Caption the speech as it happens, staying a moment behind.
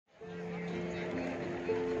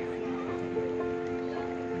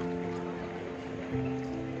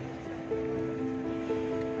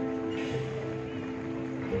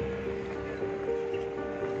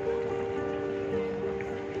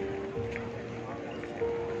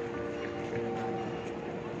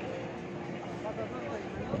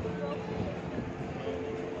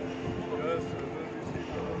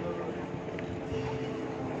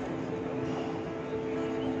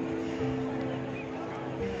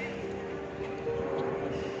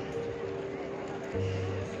Well,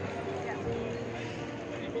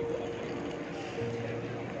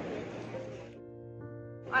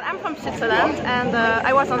 I'm from Switzerland, and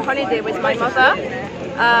I was on holiday with my mother.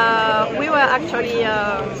 We were actually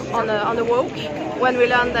on a walk when we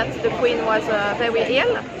learned that the Queen was very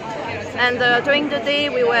ill. And during the day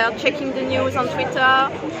we were checking the news on Twitter,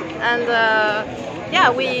 and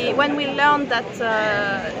when we learned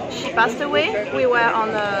that she passed away, we were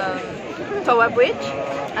on Tower Bridge,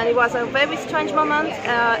 and it was a very strange moment.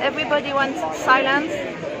 Everybody went silent.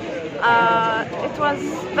 It was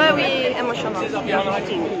very emotional.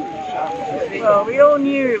 Well, we all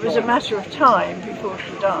knew it was a matter of time before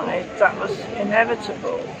she died. That was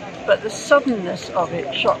inevitable. But the suddenness of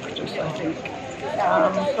it shocked us, I think.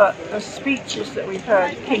 But the speeches that we've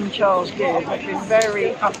heard King Charles give have been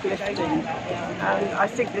very uplifting. And I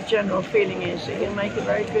think the general feeling is that he'll make a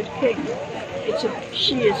very good king.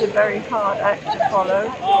 She is a very hard act to follow.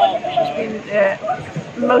 She's been there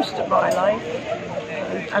most of my life.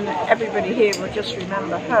 And everybody here will just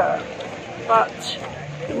remember her. But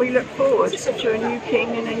we look forward to a new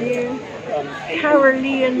king and a new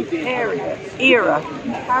Carolean era.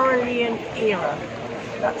 Carolean era.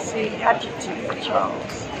 That's the adjective for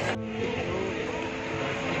Charles.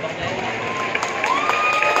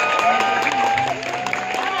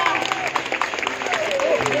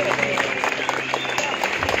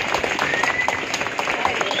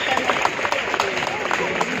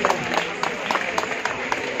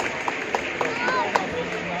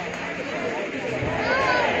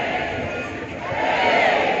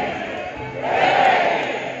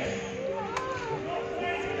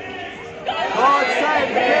 God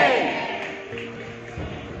save the